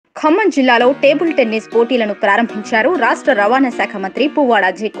ఖమ్మం జిల్లాలో table tennis పోటీలను ప్రారంభించారు రాష్ట్ర రవాణా శాఖ మంత్రి పువ్వాడ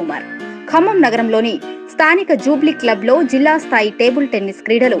అజయ్ కుమార్. ఖమ్మం నగరంలోని స్థానిక జూబ్లీ క్లబ్ లో జిల్లా స్థాయి టేబుల్ టెన్నిస్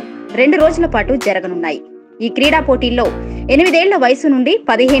క్రీడలు 2 రోజుల పాటు జరగనున్నాయి. ఈ క్రీడా పోటీల్లో 8 ఏళ్ల వయసు నుండి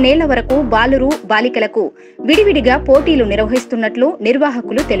 15 ఏళ్ల వరకు బాలురు బాలికలకు విడివిడిగా పోటీలు నిర్వహిస్తున్నట్లు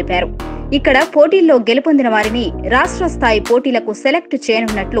నిర్వాహకులు తెలిపారు. ఇక్కడ పోటీల్లో గెలుపొందిన వారిని రాష్ట్ర స్థాయి పోటీలకు సెలెక్ట్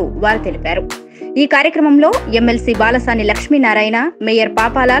చేయనున్నట్లు వారు తెలిపారు. ఈ కార్యక్రమంలో MLC Balasani Lakshminarayana, mayor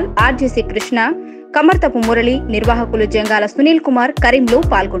Papalal, RJC Krishna, Kamarthapu Murali, నిర్వాహకులు జంగాల సునీల్ కుమార్, కరీంలు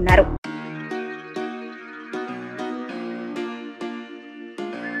పాల్గొన్నారు.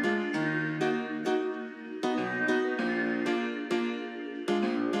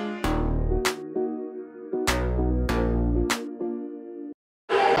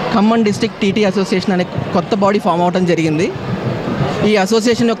 ఖమ్మం డిస్ట్రిక్ట్ టీటీ అసోసియేషన్ అనే కొత్త బాడీ ఫామ్ అవడం జరిగింది. ఈ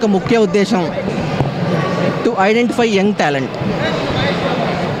అసోసియేషన్ యొక్క ముఖ్య ఉద్దేశం టు ఐడెంటిఫై యంగ్ టాలెంట్,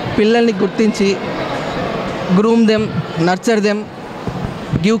 పిల్లల్ని గుర్తించి groom them, nurture them,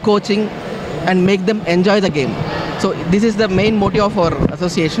 give coaching and make them enjoy the game. So this is the main motive of our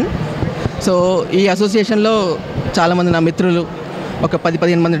association. So ఈ అసోసియేషన్లో చాలామంది నా మిత్రులు, ఒక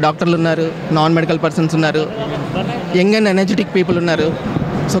 10-15 మంది డాక్టర్లు ఉన్నారు, నాన్ మెడికల్ పర్సన్స్ ఉన్నారు, యంగ్ అండ్ ఎనర్జెటిక్ పీపుల్ ఉన్నారు.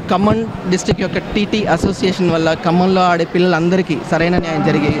 సో ఖమ్మం డిస్ట్రిక్ట్ యొక్క టీటీ అసోసియేషన్ వల్ల ఖమ్మంలో ఆడే పిల్లలందరికీ సరైన న్యాయం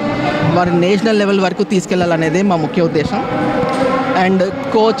జరిగి వారి నేషనల్ లెవెల్ వరకు తీసుకెళ్లాలనేదే మా ముఖ్య ఉద్దేశం. అండ్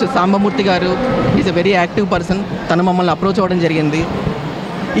కోచ్ సాంబమూర్తి గారు is a very active person. తను మమ్మల్ని అప్రోచ్ అవ్వడం జరిగింది.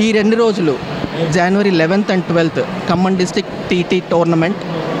 ఈ 2 రోజులు జనవరి 11th and 12th Khammam district TT tournament.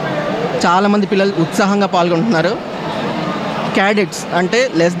 చాలామంది పిల్లలు ఉత్సాహంగా పాల్గొంటున్నారు. క్యాడెట్స్ అంటే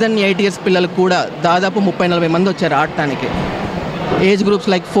లెస్ దెన్ 8 years పిల్లలు కూడా దాదాపు 30-40 మంది వచ్చారు ఆడటానికి. Age groups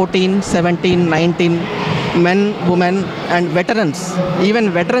like 14, 17, 19, men, women and veterans. Even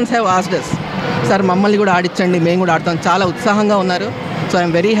veterans have asked us, sir మమ్మల్ని కూడా ఆడించండి, మేము కూడా ఆడతాం. చాలా ఉత్సాహంగా ఉన్నారు. So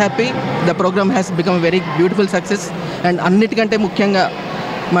I'm very happy. The program has become very beautiful success. And అన్నిటికంటే ముఖ్యంగా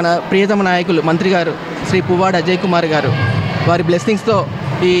మన ప్రియతమ నాయకులు మంత్రి గారు శ్రీ పువ్వాడ అజయ్ కుమార్ గారు వారి బ్లెస్సింగ్స్తో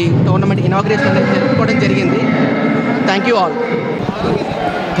ఈ టోర్నమెంట్ ఇనాగ్రేషన్ అనేది జరుపుకోవడం జరిగింది. Thank you all.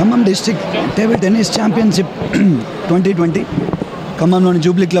 Khammam district table tennis championship 2020 ఖమ్మంలోని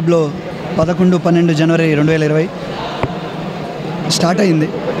Jubilee క్లబ్లో 11-12 జనవరి 2020 స్టార్ట్ అయింది.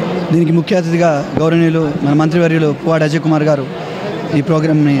 దీనికి ముఖ్య అతిథిగా గౌరవనీయులు మన మంత్రివర్యులు పువ్వాడ అజయ్ కుమార్ గారు ఈ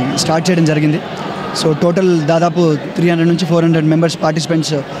ప్రోగ్రామ్ని స్టార్ట్ చేయడం జరిగింది. సో టోటల్ దాదాపు 300 నుంచి 400 మెంబర్స్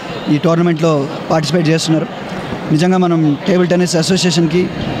పార్టిసిపెంట్స్ ఈ టోర్నమెంట్లో పార్టిసిపేట్ చేస్తున్నారు. నిజంగా మనం టేబుల్ టెన్నిస్ అసోసియేషన్కి,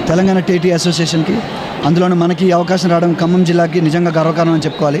 తెలంగాణ టీటీ అసోసియేషన్కి, అందులోనూ మనకి అవకాశం రావడం ఖమ్మం జిల్లాకి నిజంగా గర్వకారణం అని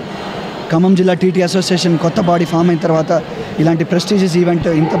చెప్పుకోవాలి. ఖమ్మం జిల్లా టీటీ అసోసియేషన్ కొత్త బాడీ ఫామ్ అయిన తర్వాత ఇలాంటి ప్రెస్టీజియస్ ఈవెంట్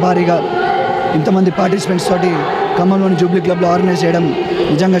ఇంత భారీగా ఇంతమంది పార్టిసిపెంట్స్ తోటి ఖమ్మంలోని జూబ్లీ క్లబ్లో ఆర్గనైజ్ చేయడం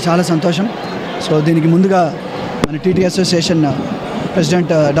నిజంగా చాలా సంతోషం. సో దీనికి ముందుగా మన TT association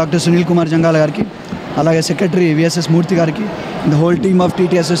president doctor Sunil Kumar Jangala గారికి, అలాగే సెక్రటరీ విఎస్ఎస్ మూర్తి గారికి, the whole team of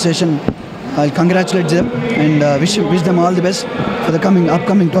TT association I congratulate them and wish them all the best for the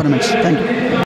upcoming tournaments. Thank you.